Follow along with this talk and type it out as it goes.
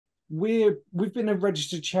we've been a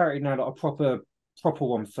registered charity now, like a proper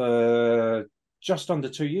one for just under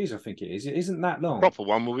 2 years, I think it is. It isn't that long. Proper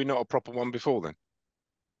one? Were we not a proper one before then?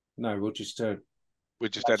 No, we'll just we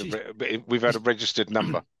just had we've had a registered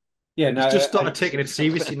number. Yeah, no, he's just started taking it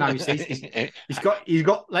seriously now. You see, he's got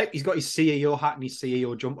his CEO hat and his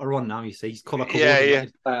CEO jumper on now. You see, he's colour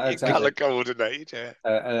coordinated. Exactly. Colour coordinated.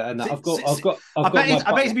 Yeah. And I've got. I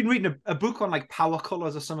bet he's been reading a book on like power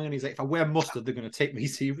colours or something, and he's like, if I wear mustard, they're going to take me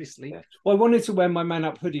seriously. Yeah. Well, I wanted to wear my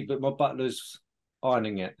MANUP hoodie, but my butler's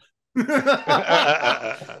ironing it.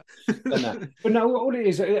 but no, all it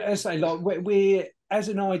is, I say, like we as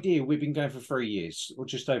an idea, we've been going for 3 years, or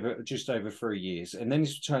just over 3 years, and then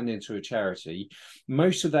it's turned into a charity.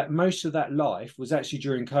 Most of that life was actually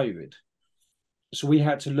during COVID, so we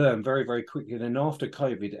had to learn very, very quickly. And then after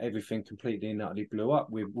COVID, everything completely and utterly blew up.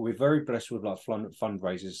 We're very blessed with like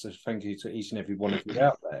fundraisers, so thank you to each and every one of you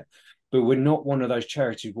out there. But we're not one of those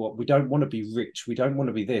charities. We don't want to be rich. We don't want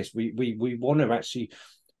to be this. We want to actually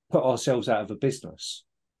put ourselves out of a business.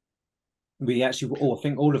 We actually, I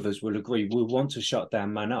think all of us will agree, we want to shut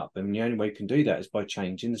down MANUP, and the only way we can do that is by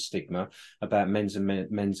changing the stigma about men's and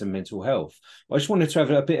mental health. I just wanted to have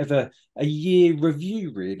a bit of a year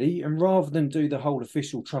review, really, and rather than do the whole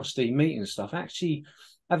official trustee meeting stuff, actually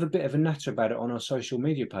have a bit of a natter about it on our social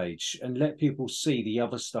media page and let people see the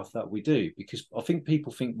other stuff that we do, because I think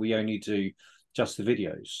people think we only do just the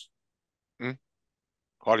videos.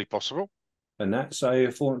 Highly possible. And that, so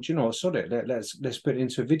I thought, you know, I saw it. Let's put it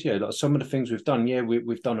into a video. Like some of the things we've done, yeah,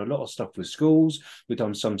 we've done a lot of stuff with schools, we've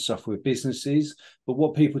done some stuff with businesses, but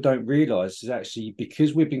what people don't realise is actually,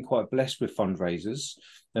 because we've been quite blessed with fundraisers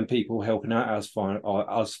and people helping out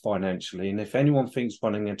us financially, and if anyone thinks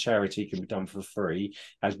running a charity can be done for free,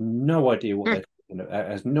 has no idea what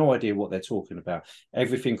they're talking about.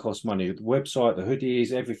 Everything costs money. The website, the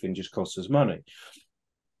hoodies, everything just costs us money.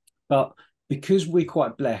 But because we're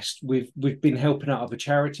quite blessed, we've been helping out other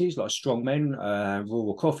charities like Strong Men,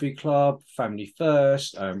 Rural Coffee Club, Family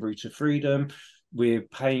First, Route to Freedom. We're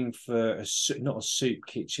paying for not a soup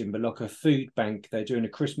kitchen, but like a food bank. They're doing a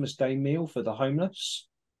Christmas Day meal for the homeless.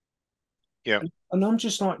 Yeah. And I'm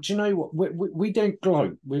just like, do you know what? We don't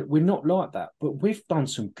gloat. We're not like that, but we've done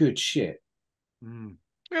some good shit.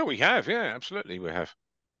 Yeah, we have. Yeah, absolutely, we have.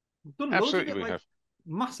 Absolutely, we have.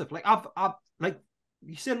 Massive. Like I've like.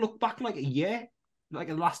 You said look back like a year, like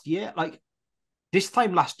last year, like this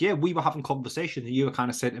time last year, we were having conversations and you were kind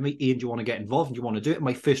of saying to me, Ian, do you want to get involved and do you want to do it? And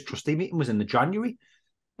my first trustee meeting was in the January.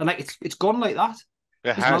 And like it's gone like that.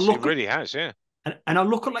 It has, it really has, yeah. And I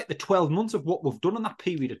look at like the 12 months of what we've done in that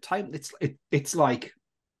period of time. It's like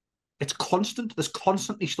it's constant. There's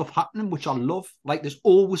constantly stuff happening, which I love. Like there's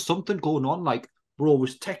always something going on. Like we're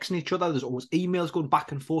always texting each other, there's always emails going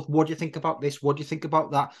back and forth. What do you think about this? What do you think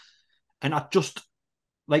about that? And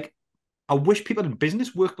I wish people in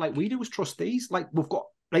business worked like we do as trustees. Like we've got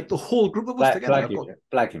like the whole group of us together.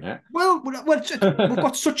 Blagging it. Well, we've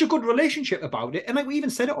got such a good relationship about it, and like we even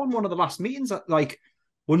said it on one of the last meetings that like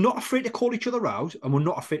we're not afraid to call each other out, and we're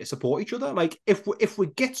not afraid to support each other. Like if we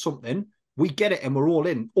get something, we get it, and we're all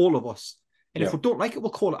in, all of us. And if we don't like it,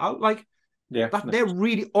 we'll call it out. Like they're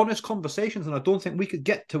really honest conversations, and I don't think we could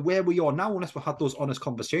get to where we are now unless we had those honest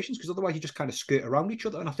conversations, because otherwise you just kind of skirt around each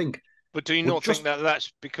other. And I think. But do you not think that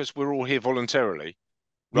that's because we're all here voluntarily,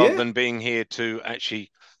 rather than being here to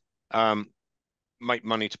actually make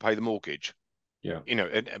money to pay the mortgage? Yeah. You know,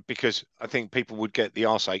 because I think people would get the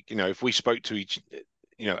arse-ache, you know, if we spoke to each,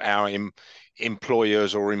 you know, our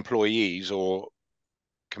employers or employees or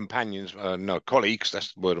companions, colleagues,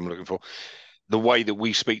 that's the word I'm looking for, the way that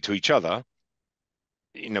we speak to each other,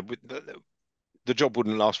 you know, the job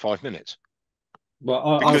wouldn't last 5 minutes.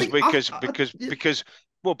 Well,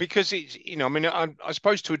 because it's, you know, I mean, I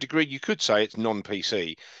suppose to a degree you could say it's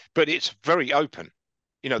non-PC, but it's very open.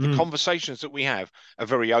 You know, the conversations that we have are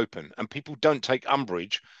very open, and people don't take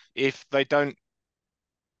umbrage if they don't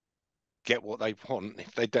get what they want.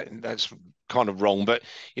 If they don't, that's kind of wrong. But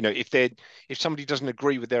you know, if somebody doesn't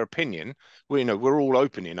agree with their opinion, we're all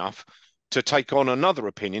open enough to take on another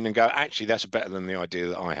opinion and go, actually, that's better than the idea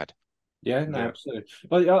that I had. Yeah, no, absolutely.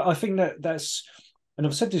 Well, I think that's. And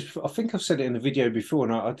I've said this. I think I've said it in the video before,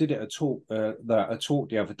 and I did it at a talk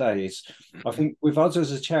the other day. Is I think with us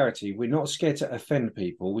as a charity, we're not scared to offend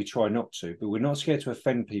people. We try not to, but we're not scared to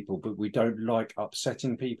offend people. But we don't like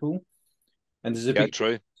upsetting people. And there's a big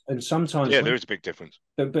true. And sometimes there is a big difference.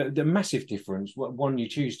 But the massive difference, what one you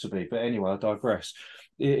choose to be. But anyway, I digress.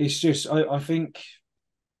 It's just I think.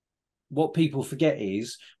 What people forget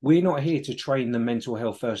is we're not here to train the mental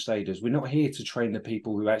health first aiders. We're not here to train the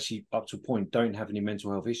people who actually, up to a point, don't have any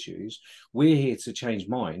mental health issues. We're here to change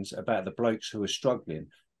minds about the blokes who are struggling.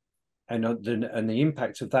 the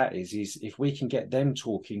impact of that is if we can get them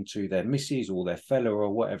talking to their missus or their fella or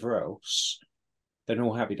whatever else, then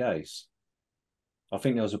all happy days. I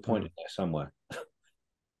think there was a point in there somewhere.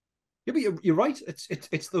 Yeah, but you're right.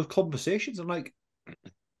 It's those conversations, and like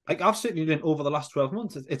I've certainly done over the last 12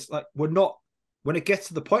 months. It's like we're not, when it gets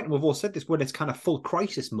to the point, and we've all said this, when it's kind of full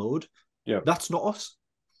crisis mode. Yeah, that's not us.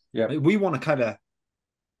 Yeah, like, we want to kind of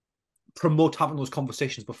promote having those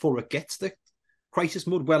conversations before it gets the crisis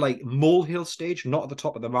mode. We're like molehill stage, not at the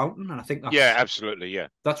top of the mountain, and I think that's absolutely, yeah,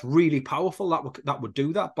 that's really powerful. That would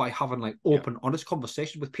do that by having like open, honest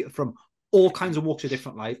conversations with people from all kinds of walks of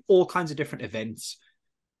different life, all kinds of different events.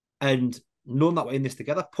 And knowing that we're in this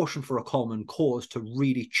together, pushing for a common cause to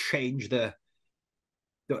really change the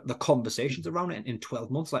conversations around it in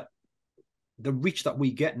 12 months. Like the reach that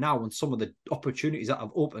we get now and some of the opportunities that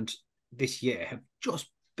have opened this year have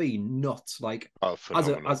just been nuts. Like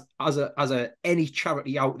as any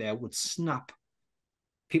charity out there would snap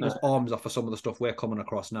people's arms off for some of the stuff we're coming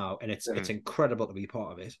across now. And it's incredible to be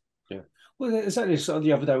part of it. Yeah. Well, exactly. So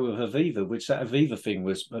the other day with Aviva, which that Aviva thing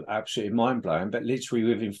was absolutely mind blowing. But literally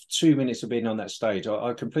within 2 minutes of being on that stage,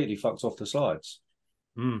 I completely fucked off the slides.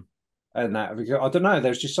 And that, I don't know,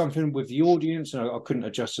 there's just something with the audience, and I couldn't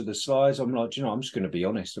adjust to the slides. I'm like, I'm just going to be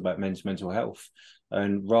honest about men's mental health,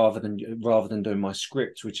 and rather than doing my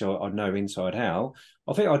script, which I know inside out,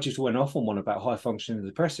 I think I just went off on one about high functioning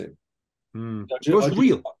depression. It was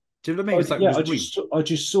real. Do you know what I mean? It's like, I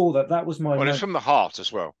just saw that was my. Well, it's from the heart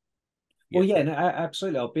as well. Well, yeah, no,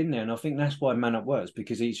 absolutely. I've been there, and I think that's why MANUP works,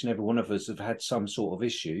 because each and every one of us have had some sort of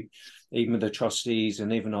issue, even the trustees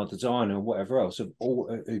and even our designer and whatever else,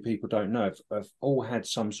 who people don't know, have all had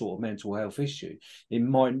some sort of mental health issue. It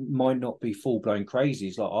might not be full blown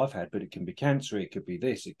crazies like I've had, but it can be cancer, it could be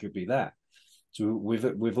this, it could be that. So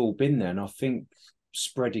we've all been there, and I think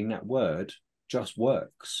spreading that word just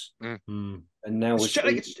works. And now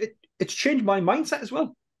it's changed my mindset as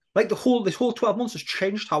well. Like this whole 12 months has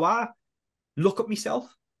changed how I look at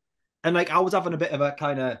myself. And like I was having a bit of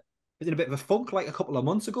a funk like a couple of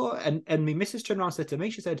months ago, and my missus turned around and said to me,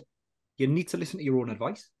 she said, you need to listen to your own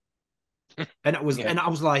advice. And it was and I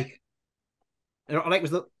was like, it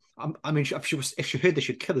was the, I mean, if she heard this,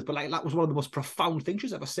 she'd kill us, but like that was one of the most profound things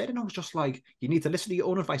she's ever said. And I was just like, you need to listen to your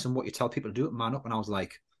own advice and what you tell people to do at MANUP. And I was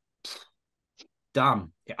like,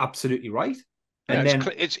 damn, you're absolutely right. And then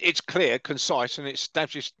it's clear, concise, and it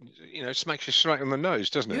stabs you, smacks you straight on the nose,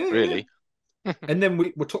 doesn't it? Really. And then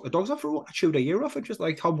we took the dogs off for a walk. I chewed a year off, and just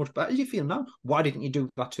like, how much better do you feel now? Why didn't you do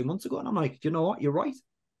that 2 months ago? And I'm like, you know what? You're right.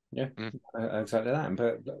 Yeah, exactly that.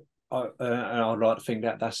 But I'd like to think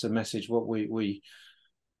that that's the message what we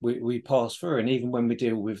pass through. And even when we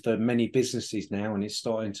deal with the many businesses now, and it's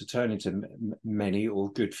starting to turn into many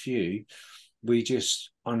or good few, we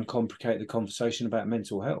just uncomplicate the conversation about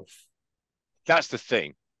mental health. That's the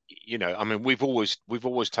thing. I mean, we've always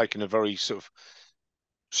taken a very sort of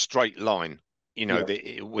straight line.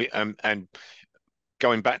 And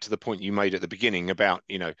going back to the point you made at the beginning about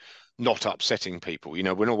not upsetting people. We're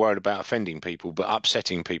not worried about offending people, but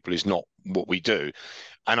upsetting people is not what we do.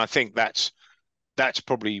 And I think that's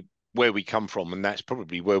probably where we come from, and that's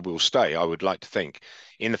probably where we'll stay, I would like to think,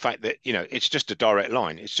 in the fact that it's just a direct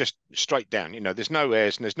line. It's just straight down. There's no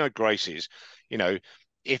airs and there's no graces.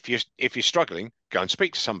 If you're struggling, go and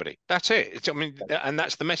speak to somebody. That's it. And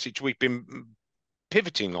that's the message we've been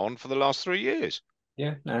pivoting on for the last 3 years.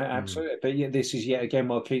 Yeah, no, absolutely. But yeah, this is yet again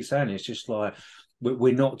what I keep saying. It's just like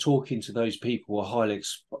we're not talking to those people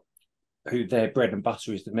who their bread and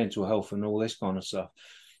butter is the mental health and all this kind of stuff.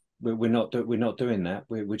 We're not doing that.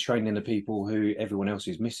 We're training the people who everyone else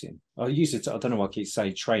is missing. I don't know why I keep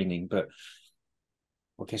saying training, but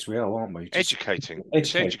I guess we are, aren't we? Educating.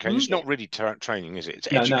 It's not really training, is it? It's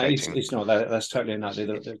educating. No, it's not. That's totally and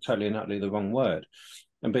utterly the wrong word.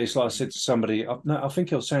 But it's like I said to somebody, I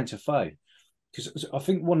think it was saying to Faye, because I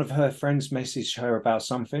think one of her friends messaged her about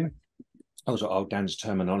something. I was like, oh, Dan's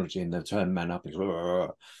terminology and the term MANUP is.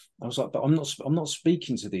 I was like, but I'm not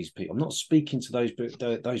speaking to these people. I'm not speaking to those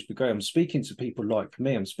brigades. I'm speaking to people like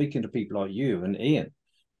me. I'm speaking to people like you and Ian,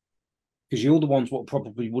 because you're the ones what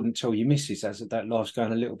probably wouldn't tell your missus as that life's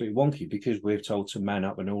going a little bit wonky, because we're told to man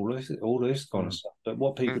up and all this kind of stuff. But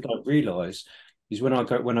what people don't realise is when I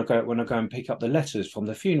go and pick up the letters from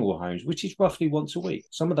the funeral homes, which is roughly once a week.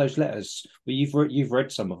 Some of those letters, well, you've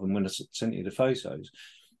read some of them when I sent you the photos.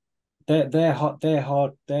 They're hard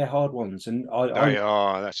ones, and they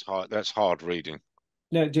are. That's hard reading.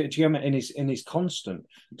 No, do you get me? And it's constant.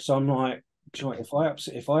 So I'm like,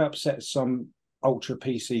 if I upset some ultra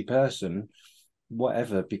PC person,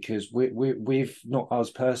 whatever, because we've not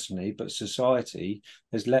us personally, but society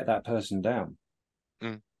has let that person down.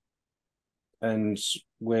 and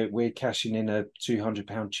we're cashing in a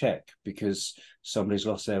 £200 check because somebody's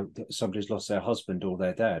lost their husband or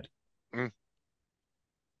their dad. Mm.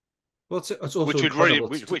 Well, it's also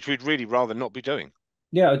which we'd really rather not be doing.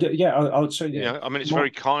 Yeah, I would say, yeah. I mean, it's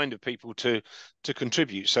very kind of people to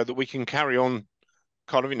contribute so that we can carry on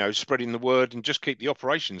kind of, spreading the word and just keep the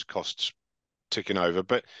operations costs ticking over.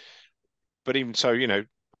 But even so,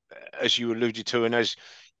 as you alluded to, and as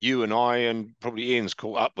you and I and probably Ian's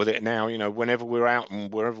caught up with it now, whenever we're out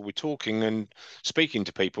and wherever we're talking and speaking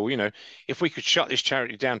to people, if we could shut this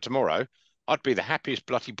charity down tomorrow, I'd be the happiest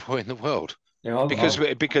bloody boy in the world. Yeah,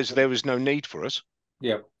 because there was no need for us.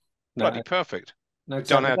 Yeah. Bloody perfect. No,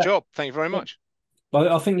 exactly. Done our job. Thank you very much.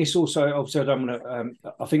 But I think this also, obviously,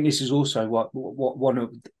 I think this is also what one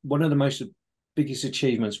of the most biggest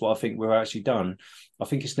achievements. What I think we've actually done. I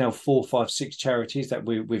think it's now 4, 5, 6 charities that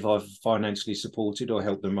we've either financially supported or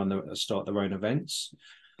helped them start their own events.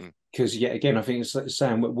 Because yet again, I think it's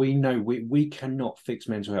saying what we know we cannot fix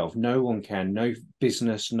mental health. No one can. No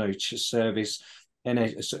business, no service.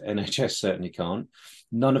 NHS certainly can't.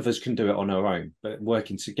 None of us can do it on our own, but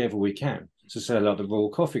working together we can. So say like the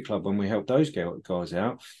Royal Coffee Club, when we help those guys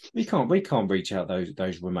out, we can't reach out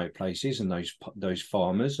those remote places and those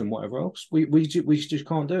farmers and whatever else. We just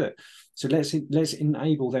can't do it. So let's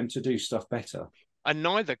enable them to do stuff better. And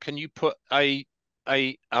neither can you put a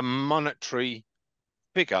monetary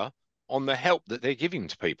figure on the help that they're giving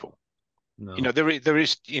to people. No. There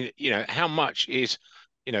is how much is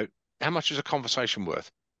a conversation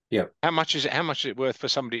worth? Yeah. How much is it worth for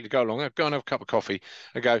somebody to go along, go and have a cup of coffee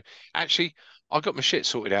and go, actually, I've got my shit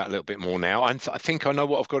sorted out a little bit more now. I think I know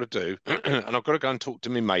what I've got to do. And I've got to go and talk to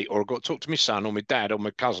my mate, or I've got to talk to my son or my dad or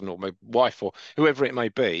my cousin or my wife or whoever it may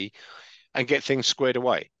be and get things squared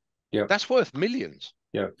away. Yeah. That's worth millions.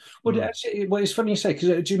 Yeah. Well, actually, it's funny you say,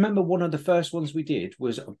 because do you remember one of the first ones we did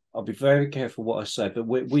was, I'll be very careful what I say, but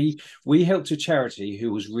we helped a charity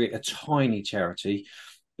who was a tiny charity,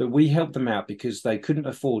 but we helped them out because they couldn't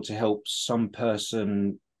afford to help some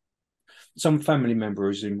family member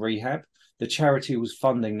who's in rehab. The charity was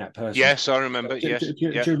funding that person. Yes, I remember. Do you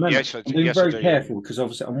remember? Yes, I'm being very careful because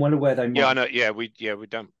obviously I'm well aware they might. Yeah, I know. Yeah, we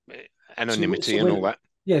don't anonymity and all that.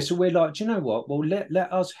 Yeah, so we're like, do you know what? Well,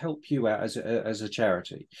 let us help you out as a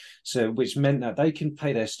charity. So, which meant that they can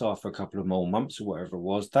pay their staff for a couple of more months or whatever it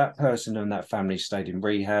was. That person and that family stayed in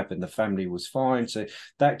rehab, and the family was fine. So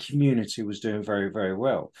that community was doing very, very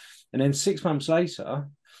well. And then 6 months later,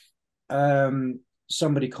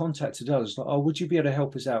 somebody contacted us like, "Oh, would you be able to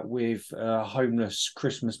help us out with a homeless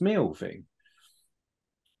Christmas meal thing?"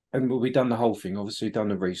 And we've done the whole thing, obviously done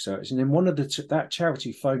the research. And then one of that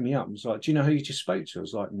charity phoned me up and was like, "Do you know who you just spoke to?" I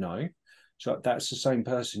was like, "No." She's like, "That's the same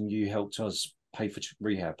person you helped us pay for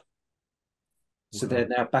rehab." So they're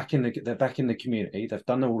now back in the community. They've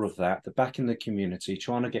done all of that. They're back in the community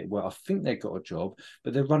trying to get well. I think they've got a job,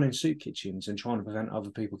 but they're running soup kitchens and trying to prevent other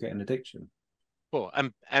people getting addiction. Well,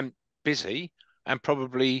 and busy, and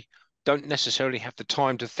probably don't necessarily have the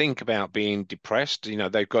time to think about being depressed.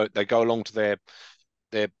 They go along to their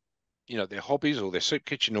hobbies or their soup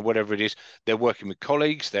kitchen or whatever it is. They're working with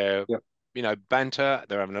colleagues. They're banter.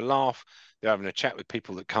 They're having a laugh. They're having a chat with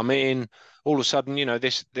people that come in. All of a sudden,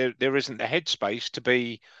 there isn't the headspace to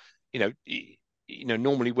be,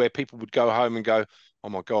 normally where people would go home and go, "Oh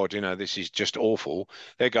my God, this is just awful."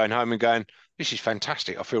 They're going home and going, "This is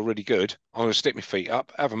fantastic. I feel really good. I'm going to stick my feet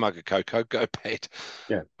up, have a mug of cocoa, go to bed."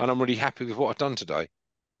 Yeah. And I'm really happy with what I've done today.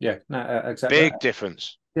 Yeah, no, exactly. Big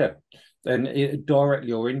difference. Yeah. And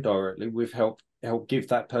directly or indirectly, we've helped give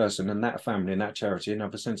that person and that family and that charity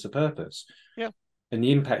another sense of purpose. Yeah. And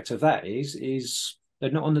the impact of that is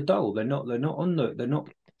they're not on the dole. They're not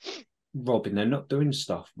robbing. They're not doing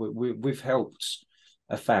stuff. We've helped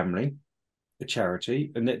a family, a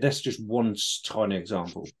charity, and that's just one tiny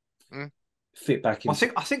example. Fit back in. I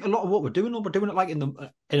think a lot of what we're doing it like in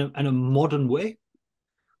a modern way.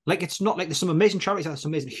 Like, it's not like there's some amazing charities, there's some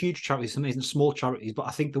amazing huge charities, some amazing small charities, but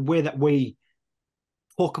I think the way that we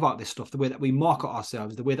talk about this stuff, the way that we market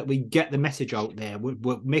ourselves, the way that we get the message out there,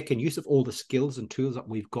 we're making use of all the skills and tools that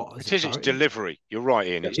we've got. It's delivery. You're right,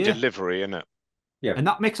 Ian. It's delivery, isn't it? Yeah. And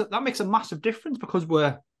that makes a massive difference because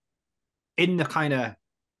we're in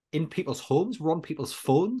people's homes, we're on people's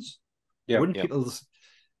phones, we're in people's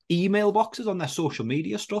email boxes, on their social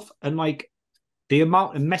media stuff, and like, the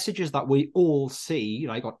amount of messages that we all see,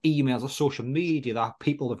 like on emails or social media, that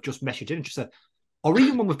people have just messaged in and just said, or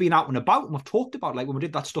even when we've been out and about and we've talked about, like when we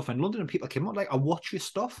did that stuff in London and people came up, like, "I watch your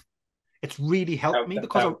stuff. It's really helped me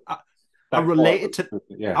because I related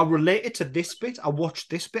to this bit. I watched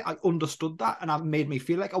this bit. I understood that, and it made me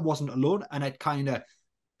feel like I wasn't alone. And it kind of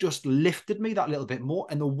just lifted me that little bit more.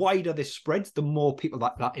 And the wider this spreads, the more people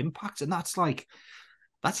that impacts. And that's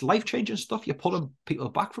life-changing stuff. You're pulling people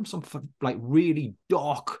back from some like really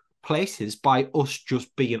dark places by us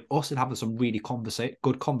just being us and having some really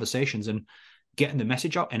good conversations and getting the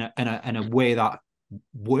message out in a way that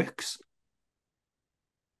works.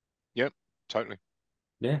 Yep, totally.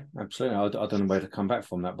 Yeah, absolutely. I don't know where to come back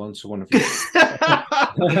from that one. So one of you,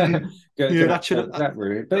 that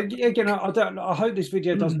route. But again, I hope this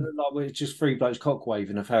video doesn't look like we're just three blokes cock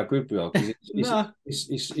waving of how good we are. Because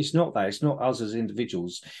it's not that. It's not us as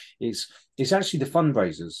individuals. It's actually the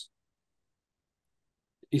fundraisers.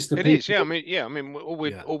 It is. Yeah. I mean, all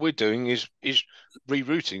we're doing is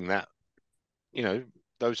rerouting that,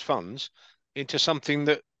 those funds into something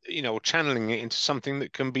that, channeling it into something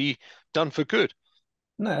that can be done for good.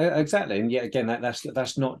 No, exactly, and yet again,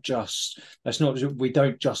 that's not we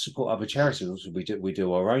don't just support other charities. We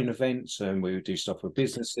do our own events, and we do stuff with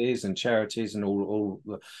businesses and charities and all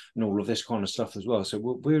of this kind of stuff as well. So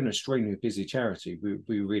we're an extremely busy charity.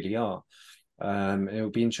 We really are.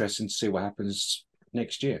 It'll be interesting to see what happens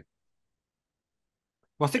next year.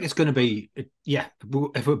 Well, I think it's going to be,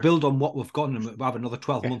 if we build on what we've gotten and we have another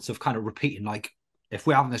 12 months of kind of repeating, like if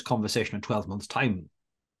we're having this conversation in 12 months' time,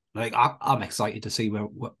 like I'm excited to see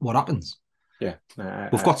what happens. Yeah.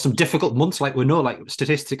 We've got some difficult months, like we know, like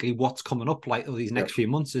statistically what's coming up, like these next few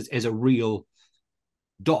months is a real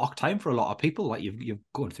dark time for a lot of people. Like you're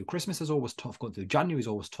going through Christmas is always tough, going through January is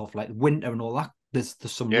always tough, like winter and all that. There's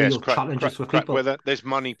some real challenges for people. Weather. There's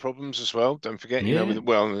money problems as well. Don't forget,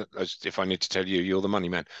 as if I need to tell you, you're the money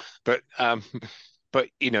man. But I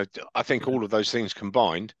think all of those things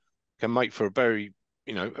combined can make for a very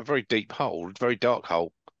deep hole, a very dark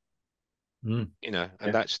hole. And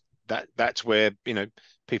that's where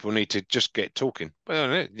people need to just get talking.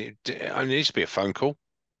 Well, it needs to be a phone call.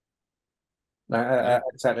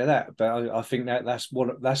 Exactly that. But I think that's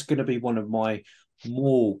going to be one of my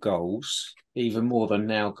more goals, even more than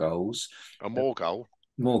now goals. More goal,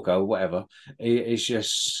 whatever. It's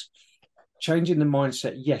just changing the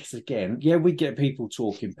mindset. Yes, again, we get people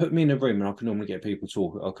talking. Put me in a room and I can normally get people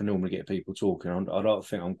talking. I don't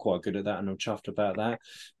think I'm quite good at that, and I'm chuffed about that.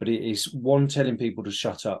 But it is one, telling people to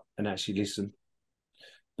shut up and actually listen.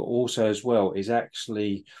 But also as well is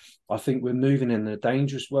actually, I think we're moving in a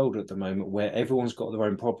dangerous world at the moment where everyone's got their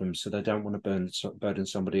own problems, so they don't want to burden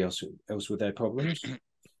somebody else with their problems.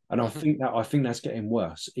 And I think that's getting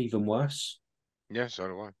worse, even worse. Yeah, so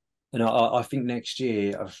do I. And I think next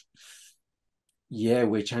year,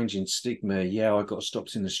 we're changing stigma. I got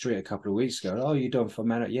stopped in the street a couple of weeks ago. Oh, you done for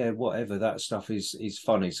MANUP? Yeah, whatever. That stuff is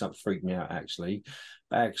funny. Something freaked me out actually.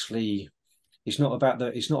 But actually, it's not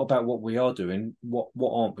about what we are doing. What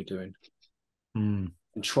aren't we doing? And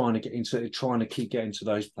trying to keep getting to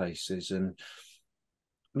those places. And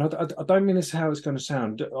I don't mean this how it's going to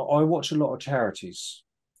sound. I watch a lot of charities,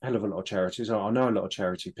 hell of a lot of charities. I know a lot of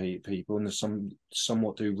charity people, and there's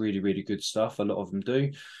somewhat do really, really good stuff. A lot of them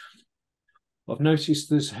do. I've noticed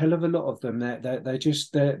there's a hell of a lot of them.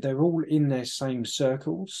 They're all in their same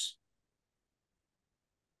circles.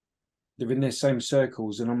 They're in their same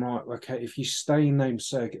circles, and I'm like, okay, if you stay in them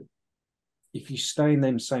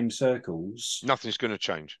same circles, nothing's going to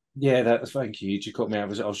change. Yeah, thank you. You just got me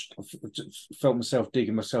out. I felt myself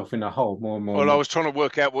digging myself in a hole more and more. Well, I was trying to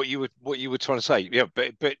work out what you were trying to say. Yeah,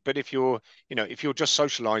 but if you're just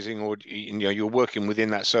socializing or you're working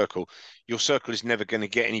within that circle, your circle is never going to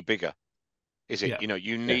get any bigger, is it? Yeah.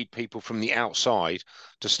 You need people from the outside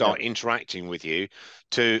to start interacting with you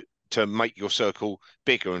to make your circle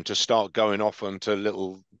bigger and to start going off onto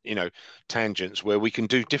little, tangents where we can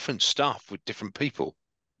do different stuff with different people.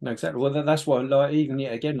 No, exactly. Well, that's why, like, even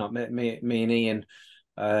yet again, like me and Ian,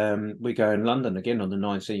 we go in London again on the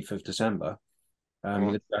 19th of December.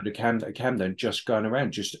 Go to Camden, just going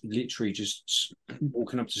around, just literally just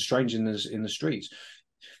walking up to strangers in the streets.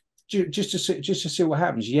 Just to see what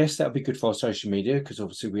happens. Yes, that would be good for our social media because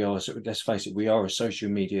obviously we are. Let's face it, we are a social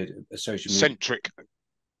media centric.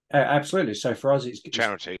 Absolutely. So for us, it's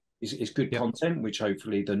charity. It's good content, which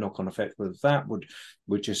hopefully the knock-on effect of that would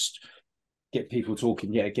just get people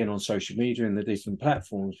talking yet again on social media and the different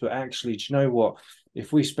platforms. But actually, do you know what?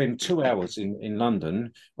 If we spend 2 hours in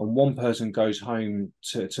London and one person goes home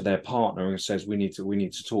to their partner and says we need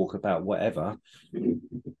to talk about whatever,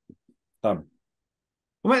 done.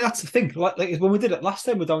 Well, mate, that's the thing. Like when we did it last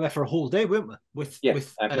time, we were down there for a whole day, weren't we? With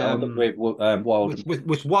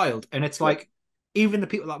Wild, and it's like even the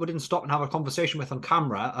people that we didn't stop and have a conversation with on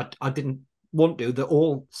camera, I didn't want to. They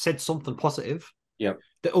all said something positive. Yeah,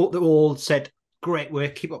 they all said, "Great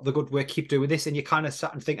work, keep up the good work, keep doing this." And you kind of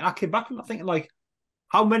sat and thinking. I came back from that thinking like,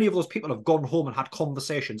 How many of those people have gone home and had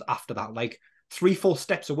conversations after that? Like 3-4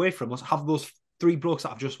 steps away from us, have those 3 blokes that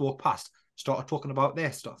have just walked past started talking about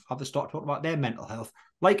their stuff? Have they started talking about their mental health?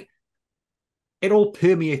 Like, it all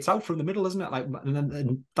permeates out from the middle, isn't it? Like,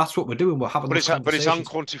 and that's what we're doing. We're having those conversations. But it's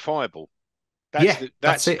unquantifiable.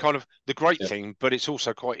 That's it. kind of the great thing, but it's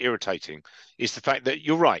also quite irritating. Is the fact that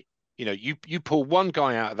you're right. You know, you pull one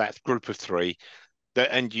guy out of that group of 3,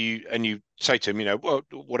 and you say to him, you know, well,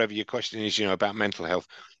 whatever your question is, you know, about mental health,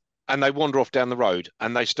 and they wander off down the road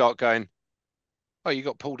and they start going, oh, you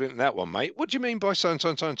got pulled into that one, mate. What do you mean by so and so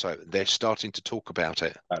and so and so? They're starting to talk about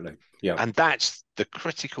it. Exactly. Yeah. And that's the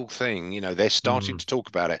critical thing, you know, they're starting to talk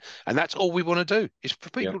about it. And that's all we want to do, is for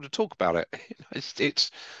people to talk about it. It's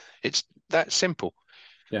that simple.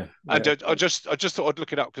 Yeah. And I just thought I'd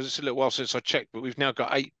look it up because it's a little while since I checked, but we've now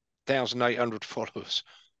got 8,800 followers.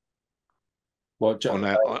 What, on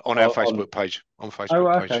our Facebook page. On Facebook oh,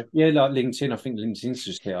 okay. page. Yeah, like LinkedIn. I think LinkedIn's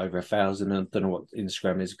just hit over 1,000. I don't know what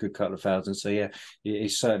Instagram is, a good couple of thousand. So yeah,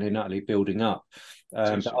 it's certainly not really building up.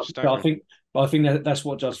 But I think that's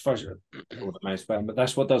what does frustrate all the most about. But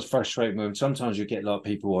that's what does frustrate me. And sometimes you get like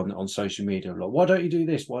people on social media like, why don't you do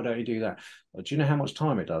this? Why don't you do that? Well, do you know how much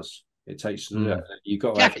time it does? It takes you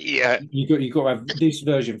got to have, you got to have this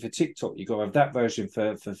version for TikTok, you got to have that version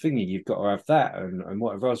for thingy, you've got to have that and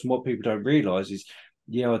whatever else. And what people don't realise is,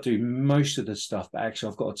 I do most of the stuff, but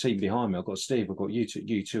actually I've got a team behind me. I've got Steve, I've got you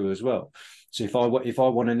two as well. So if I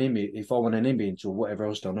want an image or whatever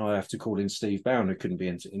else done, I have to call in Steve Bowen, who couldn't be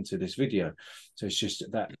into this video. So it's just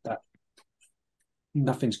that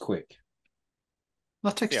nothing's quick.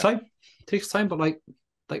 That takes time. It takes time, but like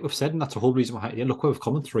we've said, and that's the whole reason why. Look where we've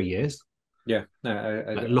come in 3 years. Yeah.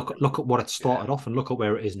 Look at what it started off, and look at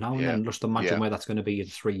where it is now, and then just imagine where that's going to be in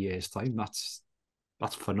 3 years' time. That's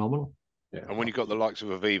phenomenal. Yeah. And when you've got the likes of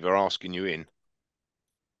Aviva asking you in,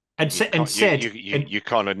 you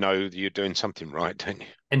kind of know that you're doing something right, don't you?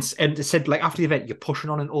 And it said, like, after the event, you're pushing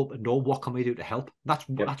on an open door. What can we do to help? That's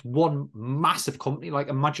one massive company. Like,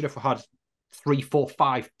 imagine if we had 3, 4,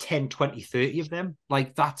 5, 10, 20, 30 of them.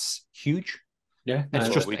 Like, that's huge. Yeah, it's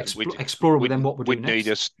just exploring with them what we're doing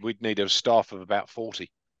next. We'd need a staff of about 40.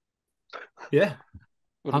 Yeah,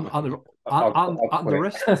 and the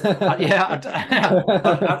rest. I'd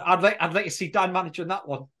like to see Dan managing that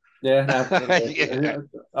one. Yeah,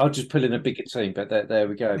 I'll just pull in a bigger team, but there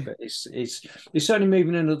we go. But it's certainly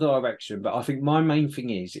moving in a direction. But I think my main thing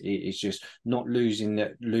is just not losing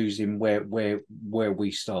where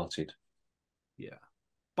we started. Yeah.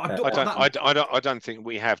 But I don't think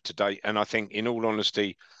we have today, and I think, in all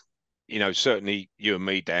honesty, you know, certainly you and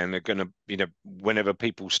me, Dan, are going to, you know, whenever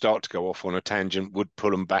people start to go off on a tangent, would pull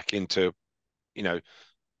them back into, you know,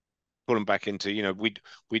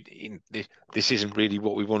 this isn't really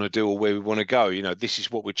what we want to do or where we want to go. You know, this is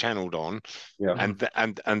what we're channeled on, and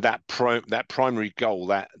that primary goal,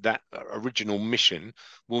 that original mission,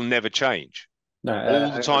 will never change.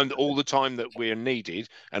 No, all the time that we're needed,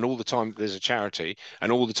 and all the time that there's a charity,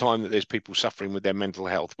 and all the time that there's people suffering with their mental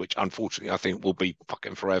health, which unfortunately I think will be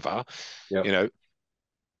fucking forever. You know,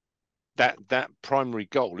 that primary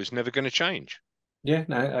goal is never going to change. Yeah,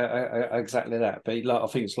 no, exactly that. But like, I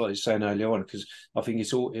think it's like you're saying earlier on, because I think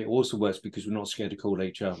it also works because we're not scared to call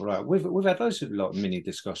each other out. We've had loads of like mini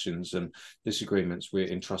discussions and disagreements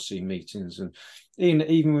in trustee meetings, and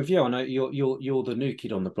even with you, I know you're the new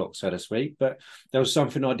kid on the block, so to speak. But there was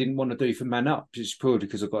something I didn't want to do for MANUP, just purely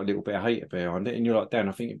because I've got a little bit of hate behind it. And you're like, Dan,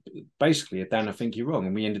 I think you're wrong,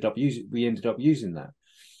 and we ended up using that.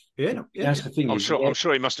 Yeah. That's the thing. I'm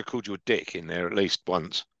sure he must have called you a dick in there at least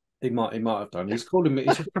once. He might have done. He's calling me.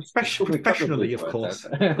 Professionally, of course.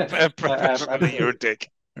 Professionally, you're a dick.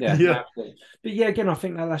 Yeah. But yeah, again, I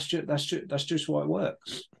think that's just why it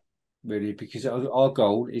works, really, because our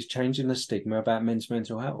goal is changing the stigma about men's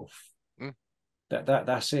mental health.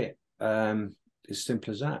 That's it. As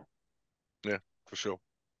simple as that. Yeah, for sure.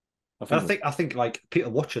 I think like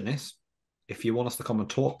people watching this, if you want us to come and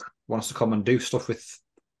talk, want us to come and do stuff with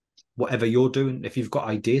whatever you're doing, if you've got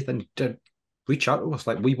ideas, then reach out to us.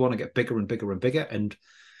 Like, we want to get bigger and bigger and bigger. And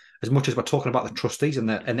as much as we're talking about the trustees and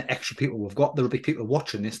the extra people we've got, there will be people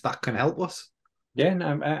watching this that can help us. Yeah,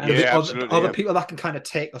 no, other people that can kind of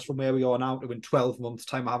take us from where we are now to in 12 months'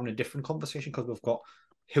 time having a different conversation, because we've got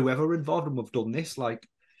whoever involved and we've done this. Like,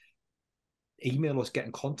 email us, get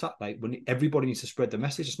in contact. Like, when everybody needs to spread the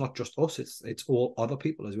message, it's not just us; it's all other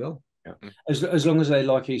people as well. Yeah, as long as they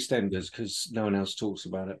like EastEnders, because no one else talks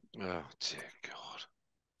about it. Oh dear God.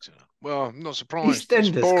 Well, I'm not surprised.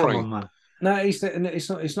 EastEnders, come on, man. No, it's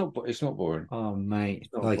not boring. Oh, mate,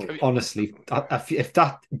 not like boring. Honestly, if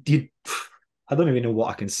that did, I don't even know what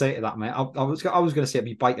I can say to that, mate. I was going to say it'd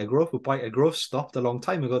be Biker Growth, but Biker Growth stopped a long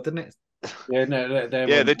time ago, didn't it? Yeah, no,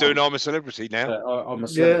 they're doing I'm a Celebrity now. I'm a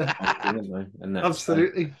Celebrity, aren't they? And that's,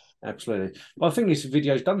 absolutely. Absolutely. Well, I think this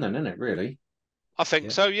video's done then, isn't it, really? I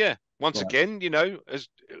think so, yeah. Once again, as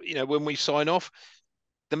when we sign off,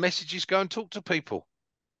 the message is go and talk to people.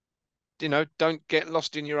 Don't get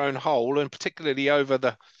lost in your own hole, and particularly over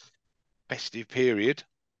the festive period,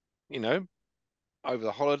 over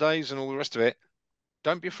the holidays and all the rest of it,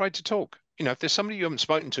 don't be afraid to talk. If there's somebody you haven't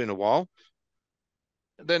spoken to in a while,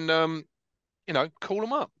 then call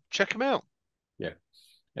them up, check them out. Yeah.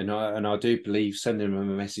 And I do believe sending them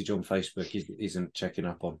a message on Facebook isn't checking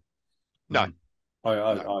up on. No.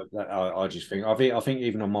 I just think I think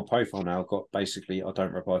even on my profile now I've got basically I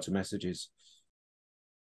don't reply to messages.